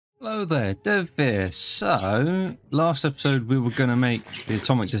Hello there, Dev here. So, last episode we were going to make the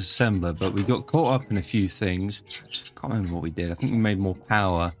atomic disassembler, but we got caught up in a few things. Can't remember what we did. I think we made more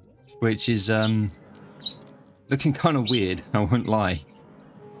power, which is looking kind of weird, I won't lie. I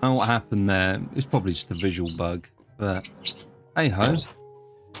don't know what happened there. It's probably just a visual bug, but hey-ho,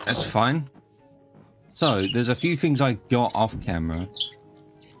 that's fine. So, there's a few things I got off camera.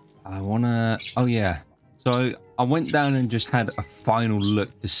 Oh yeah. So I went down and just had a final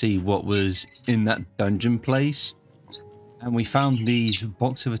look to see what was in that dungeon place. And we found these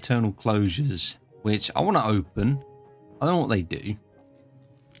box of eternal closures, which I want to open. I don't know what they do.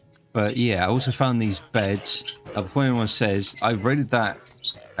 But yeah, I also found these beds. Before anyone says, I raided that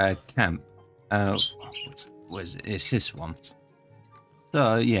camp. What is it? It's this one.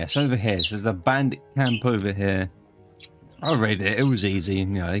 So yeah, it's over here. So there's a bandit camp over here. I raided it. It was easy. You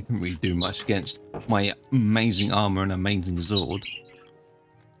know, they couldn't really do much against my amazing armor and amazing sword.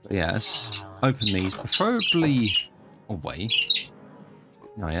 But yeah, let's open these, preferably away.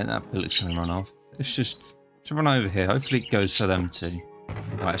 Oh yeah, that pillar's gonna run off. Let's just run over here. Hopefully it goes for them too.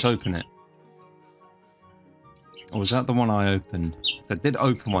 Right, let's open it. Or was that the one I opened? I did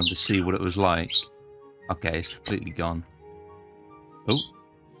open one to see what it was like. Okay, it's completely gone. Oh,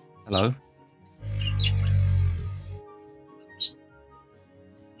 hello.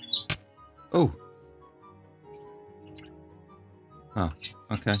 Oh. Oh,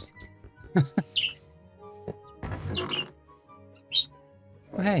 okay.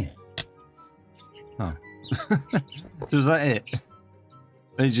 Oh, hey. Oh. So is that it?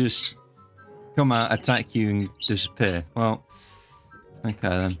 They just come out, attack you, and disappear. Well, okay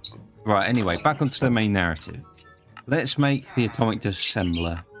then. Right, anyway, back onto the main narrative. Let's make the atomic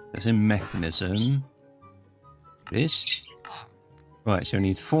disassembler. That's in mechanism. This. Right, so we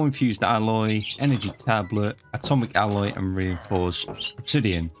need 4 infused alloy, energy tablet, atomic alloy, and reinforced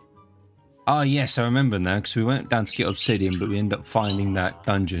obsidian. Oh yes, I remember now, because we went down to get obsidian, but we ended up finding that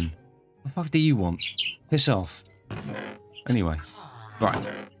dungeon. What the fuck do you want? Piss off. Anyway, right.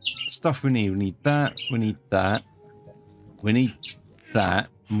 Stuff we need that, we need that, we need that,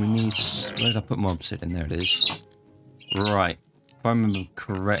 and we need... Where did I put my obsidian? There it is. Right, if I remember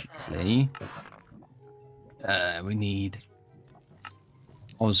correctly, we need...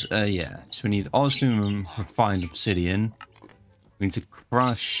 yeah, so we need osmium and refined obsidian. We need to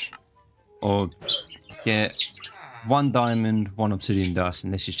crush or get 1 diamond, 1 obsidian dust,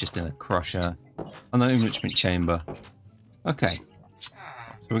 and this is just in a crusher and the enrichment chamber. Okay, so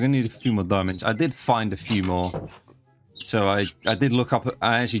we're gonna need a few more diamonds. I did find a few more, so I did look up.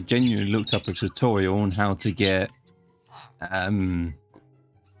 I actually genuinely looked up a tutorial on how to get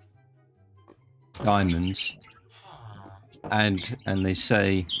diamonds. And they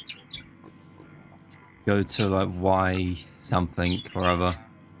say go to like Y something or other.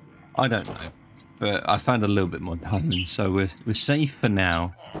 I don't know, but I found a little bit more diamonds, so we're safe for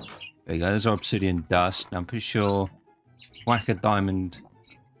now. There you go. There's our obsidian dust. Now I'm pretty sure whack a diamond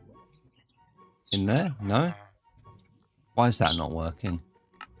in there. No. Why is that not working?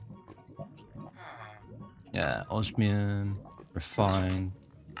 Yeah, osmium, refine.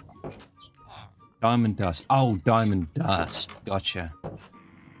 Diamond dust. Oh, diamond dust. Gotcha.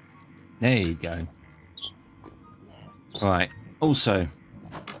 There you go. Right. Also,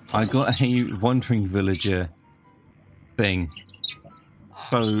 I got a wandering villager thing.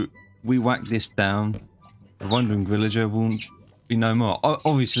 So, we whack this down. The wandering villager won't be no more.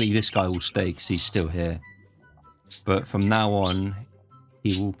 Obviously, this guy will stay because he's still here. But from now on,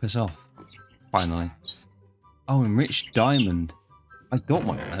 he will piss off. Finally. Oh, enriched diamond. I got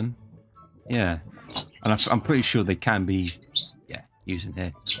one of them. Yeah, and I'm pretty sure they can be, yeah, using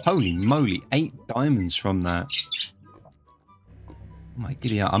here. Holy moly, 8 diamonds from that. Oh my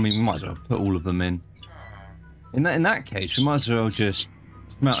giddy out. I mean, we might as well put all of them in. In that case, we might as well just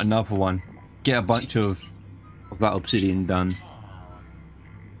smelt another one, get a bunch of that obsidian done.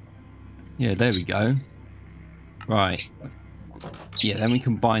 Yeah, there we go. Right. Yeah, then we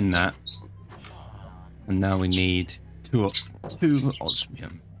combine that, and now we need 2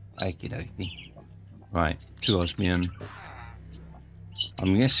 osmium. Okie dokie. Right, 2 osmium.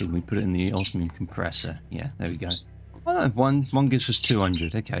 I'm guessing we put it in the osmium compressor. Yeah, there we go. Oh no, one gives us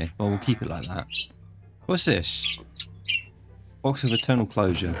 200. Okay, well we'll keep it like that. What's this? Box of eternal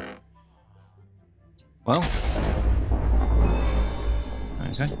closure. Well.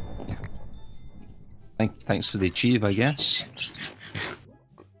 Okay. Thanks for the achieve, I guess.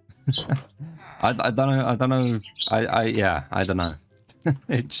 I don't know. Yeah, I don't know.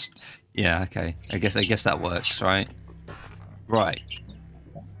 It just, yeah, okay. I guess that works, right? Right.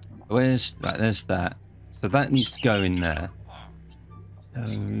 Where's that? There's that. So that needs to go in there.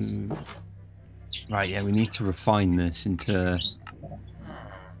 Right, yeah, we need to refine this into...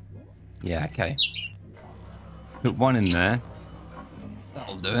 Yeah, okay. Put one in there.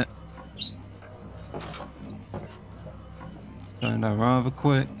 That'll do it. Going down rather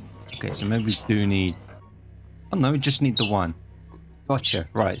quick. Okay, so maybe we do need... Oh no, we just need the one. Gotcha.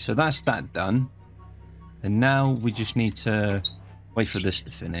 Right, so that's that done. And now we just need to wait for this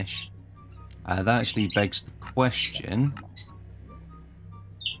to finish. That actually begs the question...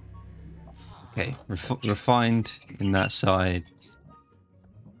 Okay, refined in that side.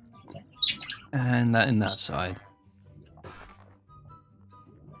 And that in that side.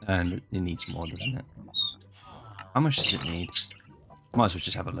 And it needs more, doesn't it? How much does it need? Might as well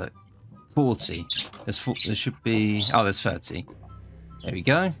just have a look. 40. There should be... Oh, there's 30. There we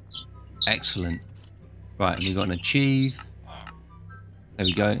go. Excellent. Right, and we've got an achieve. There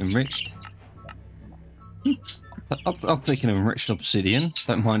we go, enriched. I'll take an enriched obsidian.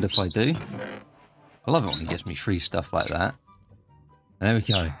 Don't mind if I do. I love it when it gives me free stuff like that. There we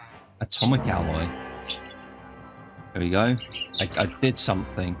go. Atomic alloy. There we go. I did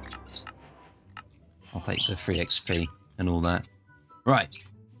something. I'll take the free XP and all that. Right.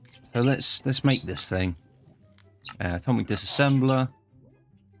 So let's make this thing. Atomic disassembler.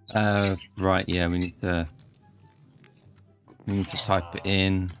 Right, yeah, we need to type it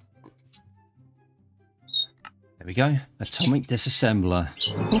in. There we go. Atomic disassembler.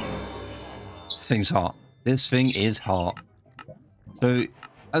 This thing's hot. This thing is hot. So,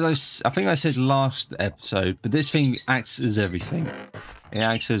 as I think I said last episode, but this thing acts as everything. It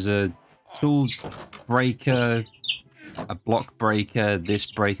acts as a tool breaker, a block breaker, this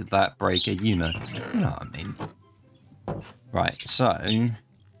breaker, that breaker, you know what I mean. Right, so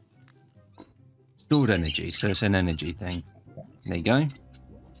stored energy, so it's an energy thing. There you go.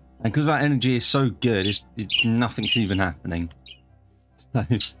 And because that energy is so good, nothing's even happening. So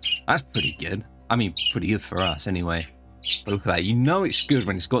that's pretty good. I mean, pretty good for us anyway. But look at that. You know it's good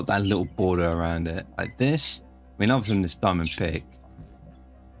when it's got that little border around it. Like this. I mean, other than this diamond pick.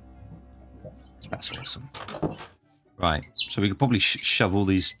 That's awesome. Right. So we could probably shove all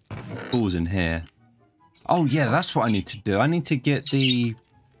these tools in here. Oh, yeah. That's what I need to do. I need to get the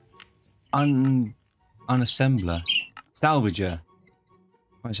unassembler. Salvager.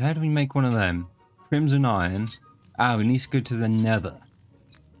 Right, so how do we make one of them? Crimson iron. Ah, we need to go to the nether.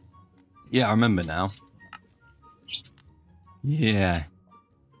 Yeah, I remember now. Yeah.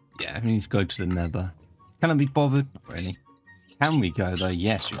 Yeah, we need to go to the nether. Can I be bothered? Not really. Can we go though?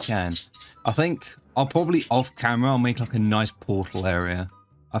 Yes, we can. I think I'll probably off camera, I'll make like a nice portal area.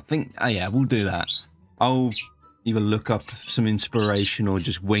 I think, oh yeah, we'll do that. I'll either look up some inspiration or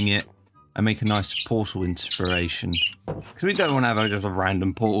just wing it and make a nice portal inspiration. Because we don't want to have just a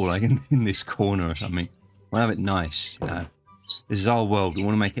random portal like in this corner or something. We want to have it nice, you know. This is our world. We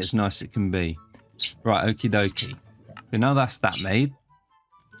want to make it as nice as it can be. Right, okie dokie. So now that's that made.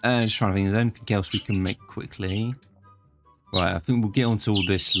 Just trying to think, is there anything else we can make quickly? Right, I think we'll get onto all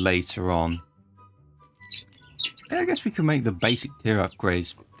this later on. Yeah, I guess we can make the basic tier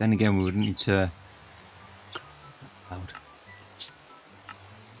upgrades. Then again, we would need to... Loud.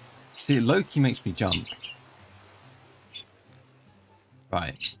 See, Loki makes me jump.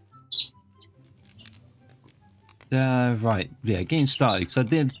 Right. Right, yeah, getting started. Because I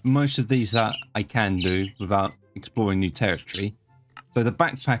did most of these that I can do without exploring new territory. So the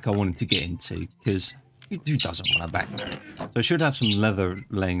backpack I wanted to get into, because who doesn't want a backpack? So I should have some leather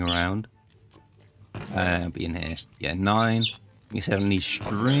laying around. Be in here. Yeah, 9. You said I need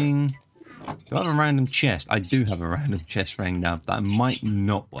string. Do I have a random chest? I do have a random chest laying down. That might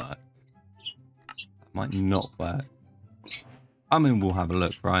not work. That might not work. I mean, we'll have a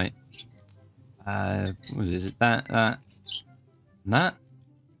look, right? What is it? That? No.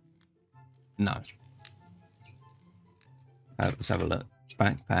 Let's have a look.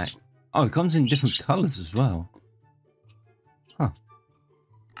 Backpack. Oh, it comes in different colours as well. Huh.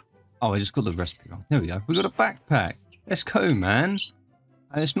 Oh, I just got the recipe wrong. There we go. We got a backpack. Let's go, man.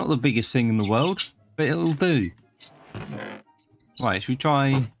 And it's not the biggest thing in the world, but it'll do. Right, should we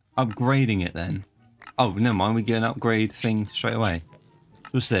try upgrading it then? Oh, never mind. We get an upgrade thing straight away.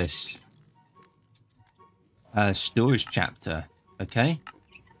 What's this? Storage chapter. Okay.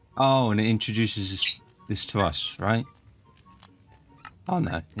 Oh, and it introduces this to us, right? Oh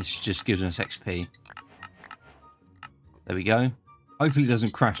no, this just gives us XP. There we go. Hopefully it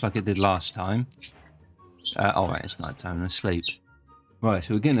doesn't crash like it did last time. Oh right, it's night time, let's sleep. Right,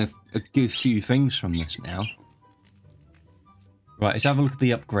 so we're getting a good few things from this now. Right, let's have a look at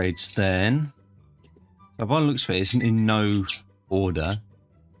the upgrades then. So by the looks of it, it's in no order.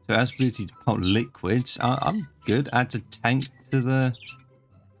 So it has ability to pump liquids. I'm good. Adds a tank to the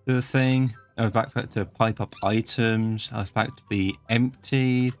do the thing. I was backpack to pipe up items. I was back to be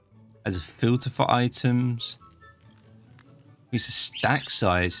emptied as a filter for items. Use the stack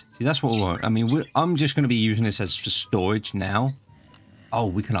size. See, that's what we want. I mean, I'm just going to be using this as for storage now. Oh,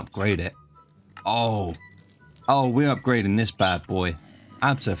 we can upgrade it. Oh, we're upgrading this bad boy.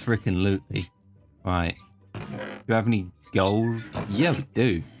 Abso-freaking-lutely. Right. Do you have any gold? Yeah, we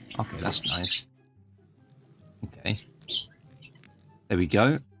do. Okay, that's nice. Okay. There we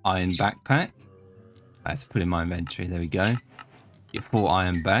go. Iron backpack. I have to put in my inventory. There we go. Get 4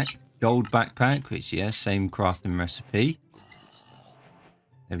 iron back. Gold backpack, which, yeah, same crafting recipe.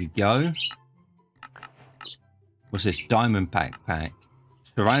 There we go. What's this? Diamond backpack.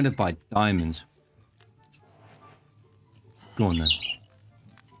 Surrounded by diamonds. Go on then.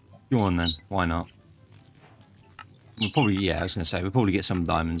 Go on then. Why not? We'll probably, yeah, I was going to say, we'll probably get some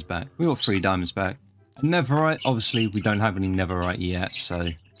diamonds back. We got 3 diamonds back. And netherite, obviously, we don't have any netherite yet, so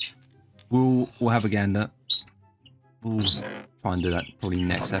we'll have a gander. We'll try and do that probably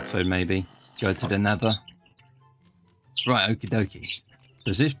next episode, maybe. Go to the nether. Right, okie dokie.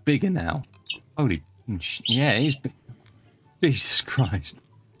 So is this bigger now? Holy, yeah, it is big. Jesus Christ.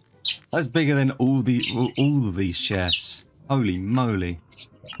 That's bigger than all of these chests. Holy moly.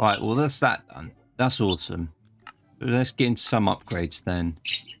 Right, well, that's that done. That's awesome. Let's get into some upgrades then.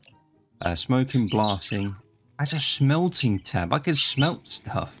 Smoking, blasting. As a smelting tab, I can smelt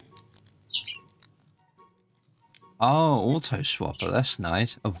stuff. Oh, auto swapper, that's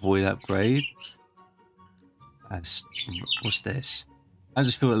nice. Avoid upgrade. What's this? I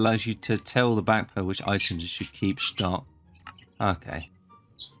just feel it allows you to tell the backpack which items you should keep stock. Okay.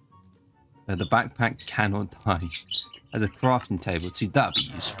 The backpack cannot die. As a crafting table, see, that'd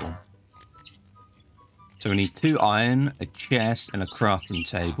be useful. So we need 2 iron, a chest, and a crafting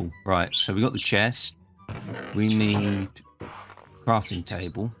table. Right, so we got the chest. We need crafting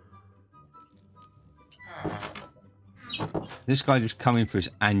table. This guy just coming for his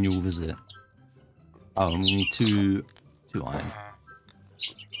annual visit. Oh, and we need 2 iron.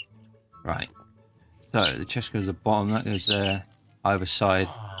 Right. So the chest goes to the bottom, that goes there. Either side.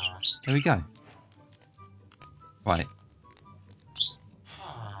 There we go. Right.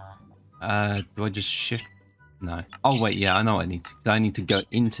 Do I just shift? No. Oh wait, yeah, I know what I need to. I need to go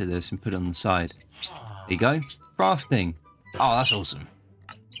into this and put it on the side. There you go. Crafting. Oh, that's awesome.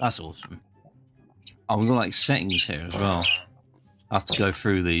 That's awesome. Oh, we've got like settings here as well. I have to go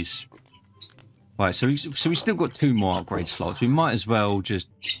through these. Right, so we still got 2 more upgrade slots. We might as well just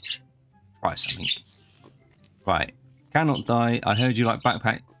try something. Right. Cannot die. I heard you like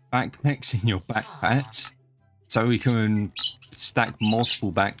backpacks in your backpacks. So we can stack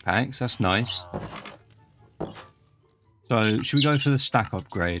multiple backpacks. That's nice. So, should we go for the stack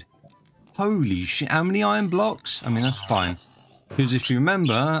upgrade? Holy shit, how many iron blocks? I mean, that's fine. Because if you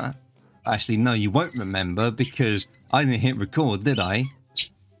remember... Actually, no, you won't remember because I didn't hit record, did I?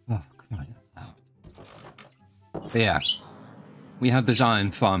 Oh, come on. But yeah. We have this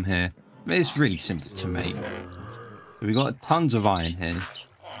iron farm here. It's really simple to make. So we got tons of iron here.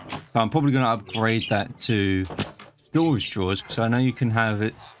 So I'm probably going to upgrade that to storage drawers because I know you can have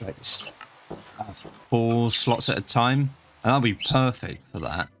it like 4 slots at a time. And that'll be perfect for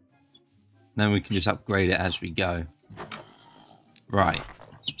that. Then we can just upgrade it as we go. Right.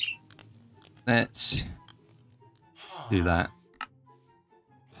 Let's do that.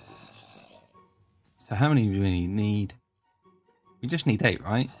 So how many do we need? We just need 8,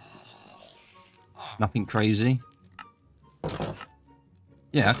 right? Nothing crazy.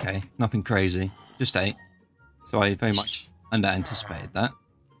 Yeah, okay. Nothing crazy. Just 8. So I very much under-anticipated that.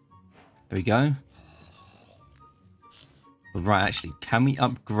 There we go. Right, actually, can we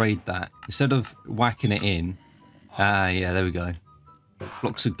upgrade that? Instead of whacking it in... yeah, there we go.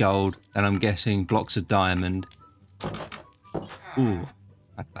 Blocks of gold, and I'm guessing blocks of diamond. Ooh,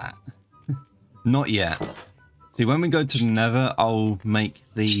 like that. Not yet. See, when we go to the nether, I'll make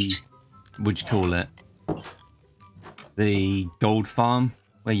the... What'd you call it? The gold farm,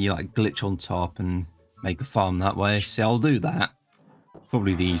 where you like glitch on top and make a farm that way. See, I'll do that.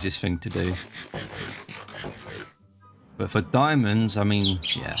 Probably the easiest thing to do. But for diamonds, I mean,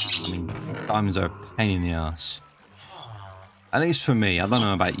 yeah, diamonds are a pain in the ass. At least for me. I don't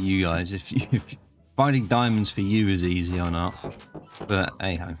know about you guys, if finding diamonds for you is easy or not. But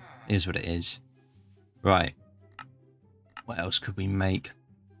hey ho, it is what it is. Right. What else could we make?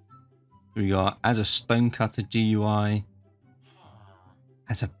 We got as a stonecutter GUI.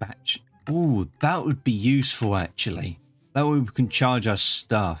 As a batch. Ooh, that would be useful actually. That way we can charge our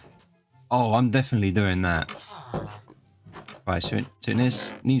stuff. Oh, I'm definitely doing that. Right, so it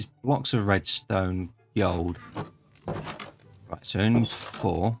needs blocks of redstone, gold. Right, Right, so it needs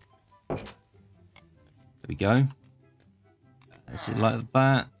 4. There we go. Is it like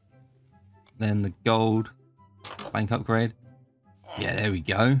that? Then the gold bank upgrade. Yeah, there we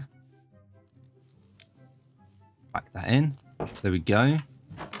go. Back that in. There we go.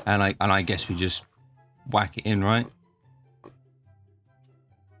 And I guess we just whack it in, right?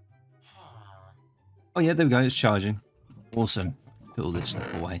 Oh yeah, there we go. It's charging. Awesome. Put all this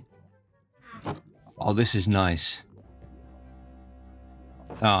stuff away. Oh, this is nice.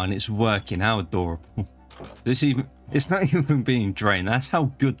 Oh, and it's working. How adorable. It's not even being drained. That's how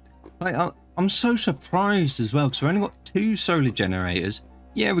good. Like, I'm so surprised as well because we've only got 2 solar generators.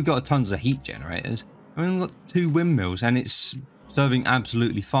 Yeah, we've got tons of heat generators. We've only got 2 windmills and it's serving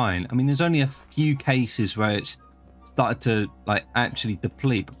absolutely fine. I mean, there's only a few cases where it's started to like actually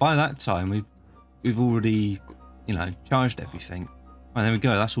deplete, but by that time we've already, you know, charged everything. Right, there we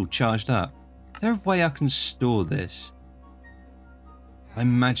go. That's all charged up. Is there a way I can store this? I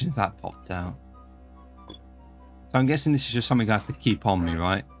imagine if that popped out. So I'm guessing this is just something I have to keep on me,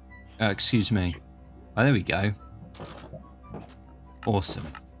 right? Excuse me. Oh, there we go. Awesome.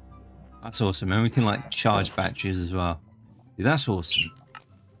 That's awesome. And we can like charge batteries as well. Yeah, that's awesome.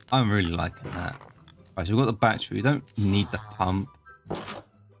 I'm really liking that. Right, so we've got the battery. We don't need the pump.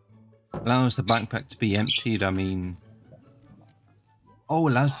 Allows the backpack to be emptied. I mean... Oh,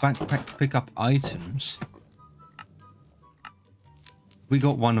 allows backpack to pick up items. We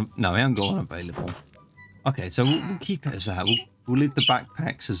got one... No, we haven't got one available. Okay, so we'll keep it as that. We'll leave the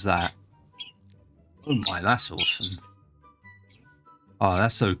backpacks as that. Oh my, that's awesome. Oh,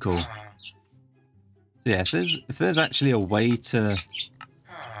 that's so cool. So yeah, if there's actually a way to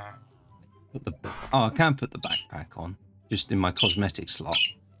put the... Oh, I can put the backpack on. Just in my cosmetic slot.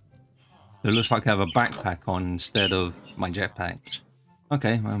 So it looks like I have a backpack on instead of my jetpack.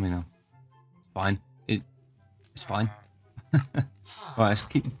 Okay, well, I mean, it's fine. It's fine. Right, let's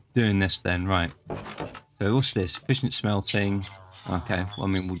keep doing this then. Right. So what's this? Efficient smelting. Okay, well, I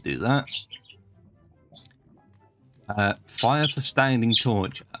mean, we'll do that. Fire for standing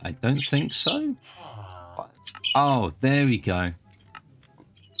torch. I don't think so. Oh, there we go.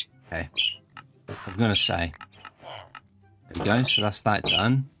 Okay. I'm going to say. There we go. So that's that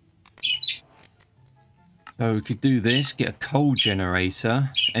done. So we could do this. Get a coal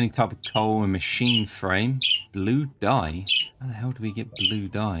generator. Any type of coal and machine frame. Blue dye. How the hell do we get blue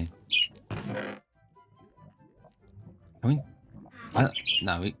dye? Can we?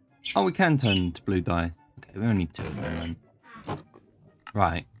 No. We can turn into blue dye. Okay, we only need 2 of them then.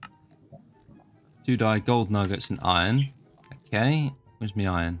 Right. 2 dye, gold nuggets, and iron. Okay. Where's my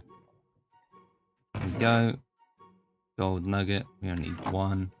iron? There we go. Gold nugget. We only need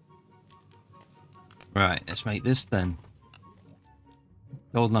 1. Right, let's make this then.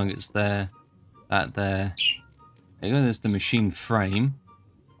 Gold nuggets there. That there. There you go, there's the machine frame.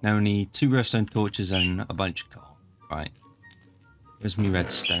 Now we need 2 redstone torches and a bunch of coal. Right. Where's me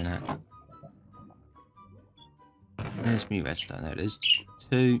redstone at? There's me redstone. There it is.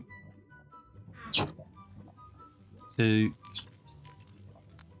 2. 2.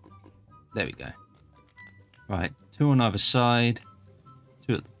 There we go. Right. 2 on either side.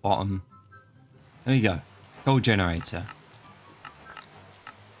 2 at the bottom. There we go. Coal generator.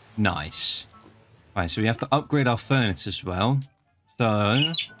 Nice. Right, so we have to upgrade our furnace as well.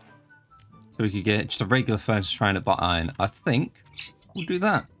 So we could get just a regular furnace surrounded by iron. I think we'll do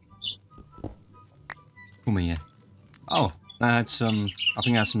that. Come here. Oh, I had some... I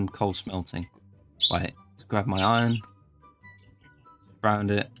think I had some coal smelting. Right, let's grab my iron. Surround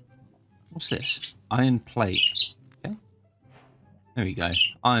it. What's this? Iron plate. Okay. There we go.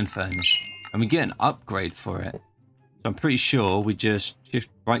 Iron furnace. And we get an upgrade for it. So I'm pretty sure we just shift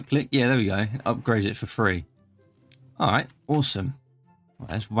right click. Yeah, there we go. It upgrades it for free. Alright, awesome.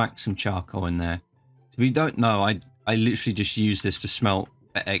 Right, let's whack some charcoal in there. So we don't know. I literally just use this to smelt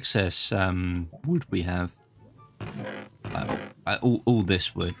the excess wood we have. All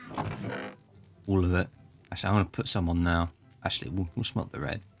this wood. All of it. Actually, I'm going to put some on now. Actually, we'll smelt the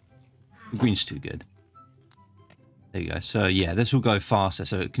red. The green's too good. There you go. So yeah, this will go faster,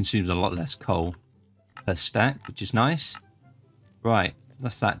 so it consumes a lot less coal per stack, which is nice. Right,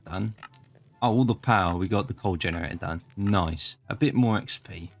 that's that done. Oh, all the power. We got the coal generator done. Nice. A bit more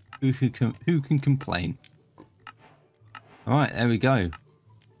XP. Who can complain? All right, there we go.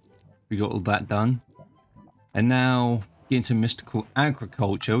 We got all that done. And now get into mystical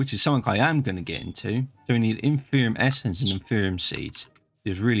agriculture, which is something I am going to get into. So we need inferium essence and inferium seeds.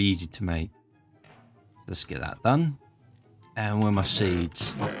 It's really easy to make. Let's get that done. And where are my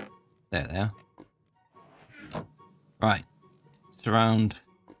seeds? There they are. Right. Surround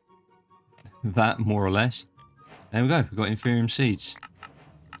that more or less. There we go. We've got Inferium seeds.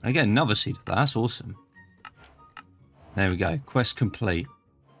 I get another seed for that. That's awesome. There we go. Quest complete.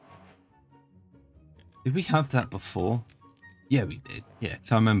 Did we have that before? Yeah, we did. Yeah,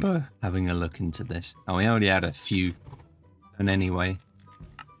 so I remember having a look into this. Oh, we already had a few. And anyway.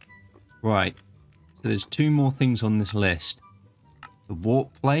 Right. So there's 2 more things on this list. The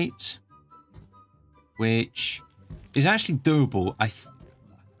warp plate, which is actually doable. I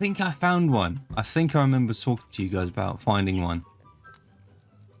think I found one. I think I remember talking to you guys about finding one.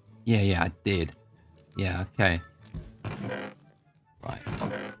 Yeah, I did. Yeah, okay. Right.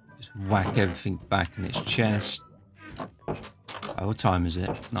 Just whack everything back in its chest. Oh, what time is it?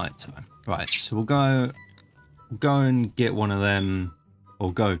 Night time. Right, so we'll go and get one of them.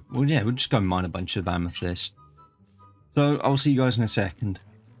 Or go. Well, yeah, we'll just go mine a bunch of amethyst. So, I'll see you guys in a second.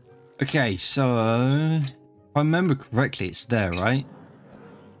 Okay, so... If I remember correctly, it's there, right?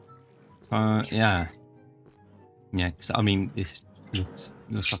 Yeah. Yeah, because, I mean, it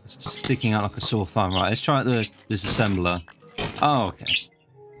looks like it's sticking out like a sore thumb. Right, let's try out the disassembler. Oh, okay.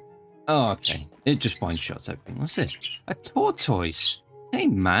 Oh, okay. It just one-shots everything. What's this? A tortoise. Hey,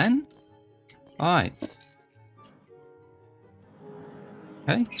 man. Alright.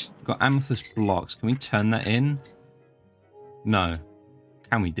 Okay. We've got amethyst blocks. Can we turn that in? No.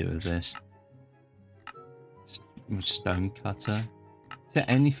 Can we do with this? Stone cutter. Is there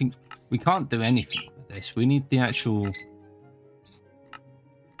anything? We can't do anything with this. We need the actual...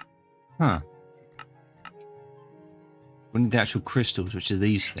 Huh. We need the actual crystals, which are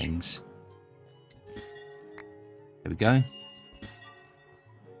these things. There we go. There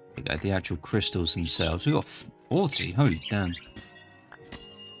we go, the actual crystals themselves. We got 40. Holy damn.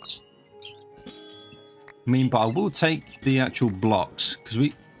 I mean, but I will take the actual blocks because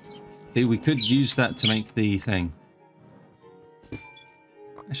we could use that to make the thing.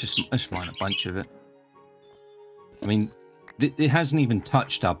 Let's find a bunch of it. I mean, it hasn't even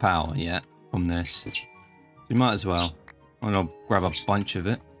touched our power yet from this. We might as well. I'll grab a bunch of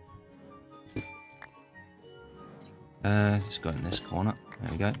it. Let's go in this corner.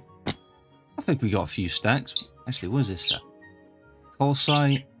 There we go. I think we got a few stacks. Actually, what is this?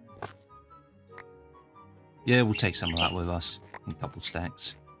 Calcite. Yeah, we'll take some of that with us. A couple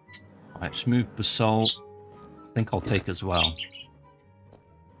stacks. Alright, smooth basalt. I think I'll take as well.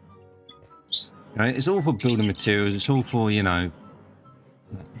 Right, it's all for building materials. It's all for, you know,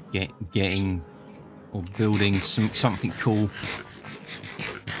 getting or building something cool.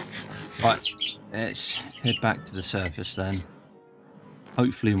 Right, let's head back to the surface then.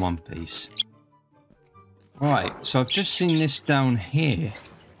 Hopefully in one piece. Alright, so I've just seen this down here.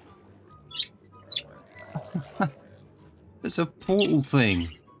 There's a portal thing.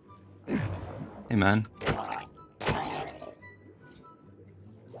 Hey, man.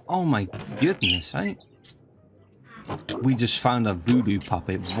 Oh my goodness, eh? We just found a voodoo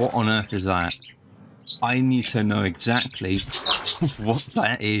puppet. What on earth is that? I need to know exactly what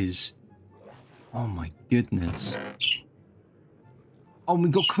that is. Oh my goodness. Oh, we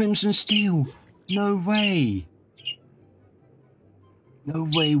got crimson steel. No way. No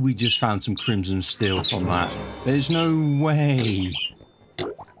way we just found some crimson steel from that. There's no way.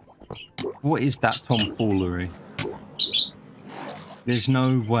 What is that tomfoolery? There's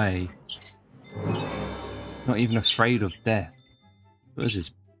no way. Not even afraid of death. What is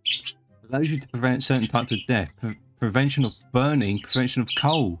this? Allows you to prevent certain types of death. Prevention of burning, prevention of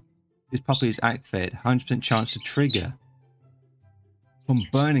coal. This puppy is activated. 100% chance to trigger. From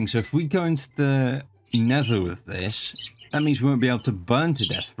burning. So if we go into the nether with this, that means we won't be able to burn to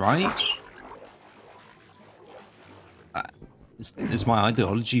death, right? Is my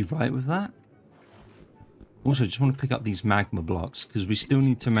ideology right with that? Also, I just want to pick up these magma blocks because we still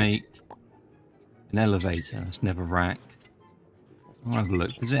need to make an elevator. That's never rack. I'll have a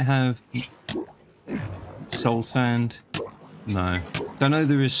look. Does it have soul sand? No. I know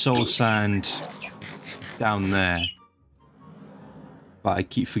there is soul sand down there, but I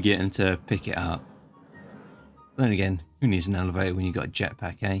keep forgetting to pick it up. Then again, who needs an elevator when you got a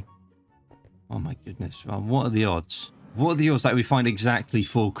jetpack, eh? Oh my goodness. Well, what are the odds? What are the odds that we find exactly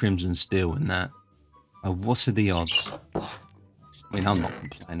 4 crimson steel in that? What are the odds? I mean, I'm not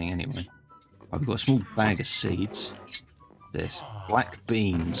complaining anyway. I've got a small bag of seeds. This. Black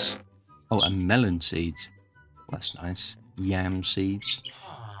beans. Oh, and melon seeds. Well, that's nice. Yam seeds.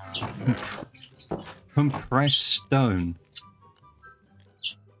 Compressed stone.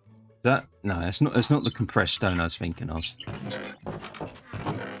 That no, it's not the compressed stone I was thinking of.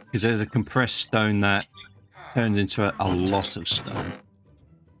 Because there's a compressed stone that turns into a lot of stone.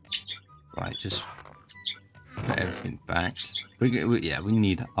 Right, just put everything back. Yeah, we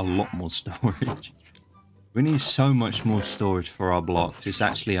need a lot more storage. We need so much more storage for our blocks. It's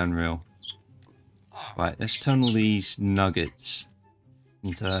actually unreal. Right, let's turn all these nuggets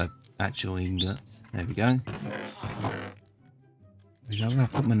into actual ingots. There we go. Where do I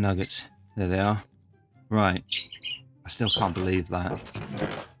put my nuggets? There they are. Right. I still can't believe that.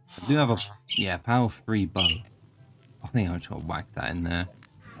 I do have a, yeah, power 3 bow. I think I'll try to whack that in there.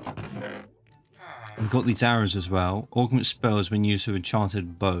 We've got these arrows as well. Augment spells when used with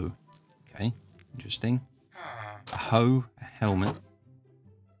enchanted bow. Okay, interesting. A hoe, a helmet.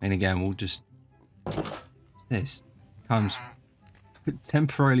 And again, we'll just... This comes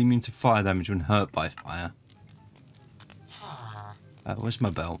temporarily immune to fire damage when hurt by fire. Where's my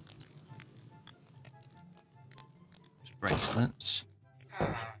belt? Bracelets.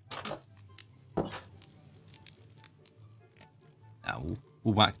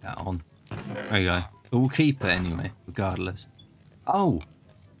 We'll whack that on. There you go. But we'll keep it anyway, regardless. Oh,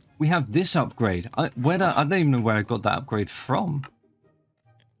 we have this upgrade. I don't even know where I got that upgrade from.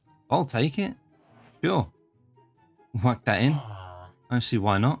 I'll take it. Sure. Whack that in. I don't see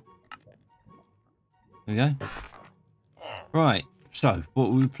why not. There we go. Right. So, what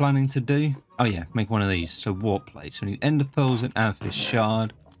were we planning to do? Oh yeah, make one of these. So warp plates. We need ender pearls and amethyst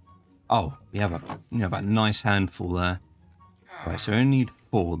shard. Oh, we have a nice handful there. Right, so we only need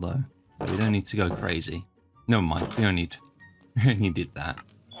 4 though. We don't need to go crazy. Never mind. We only did that.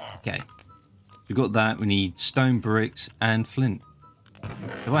 Okay. We got that. We need stone bricks and flint.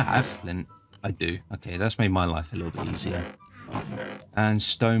 Do I have flint? I do. Okay, that's made my life a little bit easier. And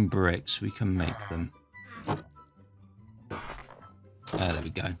stone bricks, we can make them. There we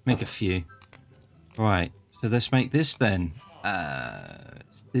go. Make a few. Right, so let's make this then.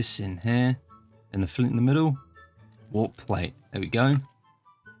 This in here. And the flint in the middle. Warp plate. There we go.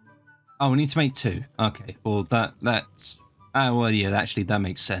 Oh, we need to make 2. Okay, well that's... well yeah, actually that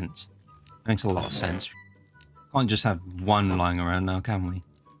makes sense. Makes a lot of sense. Can't just have 1 lying around now, can we?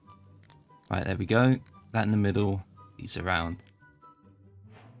 Right, there we go. That in the middle. These around.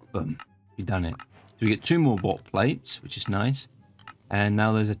 Boom. We've done it. So we get 2 more warp plates, which is nice. And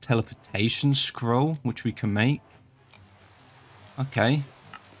now there's a teleportation scroll, which we can make. Okay.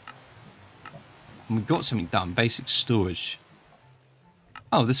 And we've got something done. Basic storage.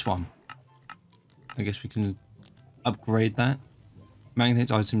 Oh, this one. I guess we can upgrade that. Magnet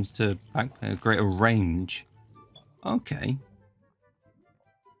items to backpack, greater range. Okay.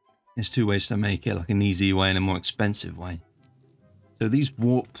 There's 2 ways to make it, like an easy way and a more expensive way. So these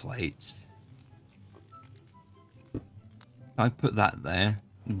warp plates. I put that there.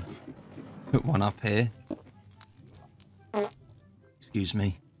 Put one up here. Excuse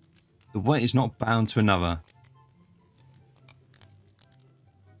me. The weight is not bound to another.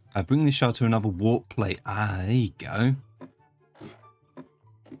 I bring the shard to another warp plate. Ah, there you go.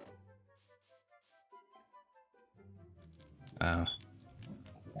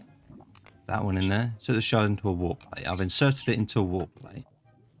 That one in there. So the shard into a warp plate. I've inserted it into a warp plate.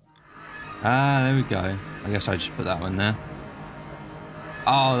 Ah, there we go. I guess I just put that one there.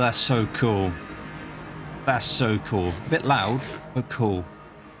 Oh, that's so cool. That's so cool. A bit loud, but cool.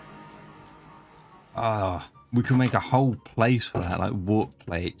 Ah, oh, we can make a whole place for that, like warp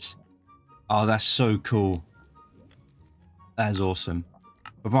plates. Oh, that's so cool. That is awesome.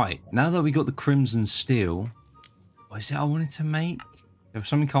 But right, now that we got the crimson steel, what is it I wanted to make? There was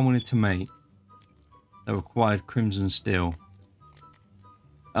something I wanted to make that required crimson steel.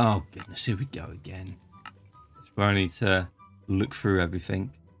 Oh goodness, here we go again. So I need to look through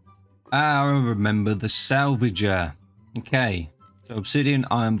everything. Ah, I remember the salvager. Okay, so obsidian,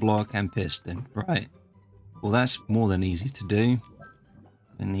 iron block, and piston. Right. Well, that's more than easy to do.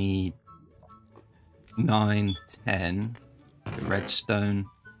 I need 9, 10. Redstone.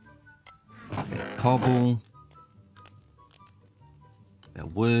 A bit of cobble. A bit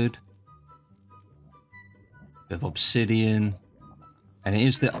of wood. A bit of obsidian. And it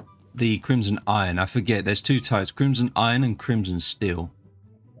is the crimson iron. I forget, there's 2 types. Crimson iron and crimson steel.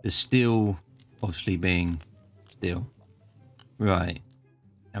 The steel obviously being steel. Right.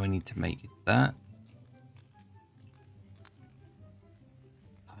 Now we need to make it that.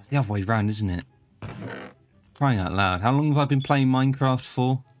 Oh, it's the other way around, isn't it? Crying out loud. How long have I been playing Minecraft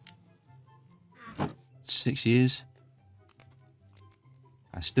for? 6 years.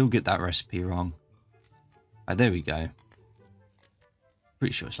 I still get that recipe wrong. Oh, there we go.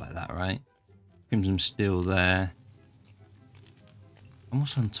 Pretty sure it's like that, right? Crimson steel there. And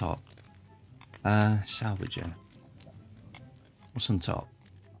what's on top? Salvager. What's on top?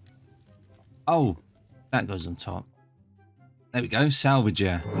 Oh, that goes on top. There we go,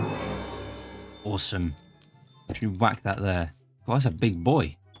 salvager. Awesome. Should we whack that there? God, that's a big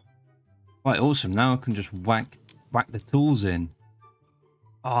boy. Right, awesome. Now I can just whack the tools in.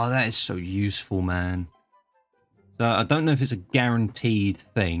 Oh, that is so useful, man. So I don't know if it's a guaranteed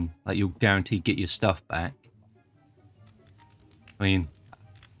thing, like you'll guaranteed get your stuff back. I mean,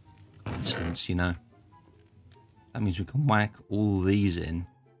 for instance, you know, that means we can whack all these in.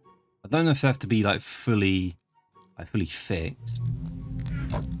 I don't know if they have to be like fully fixed.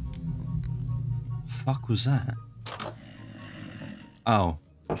 Fuck was that? Oh,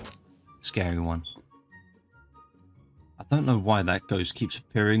 scary one. I don't know why that ghost keeps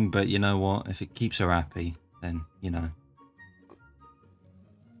appearing, but you know what? If it keeps her happy, then, you know.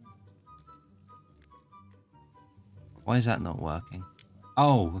 Why is that not working?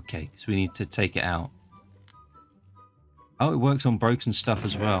 Oh, okay, because we need to take it out. Oh, it works on broken stuff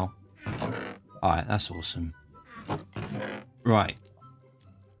as well. Alright, that's awesome. Right.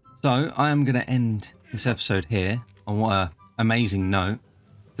 So, I am going to end this episode here on what an amazing note.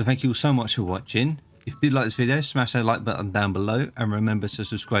 So thank you all so much for watching. If you did like this video, smash that like button down below. And remember to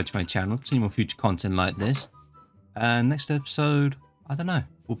subscribe to my channel to see more future content like this. And next episode, I don't know.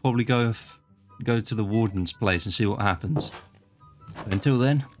 We'll probably go to the warden's place and see what happens. But until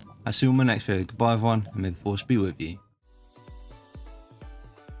then, I'll see you on my next video. Goodbye everyone, and may the force be with you.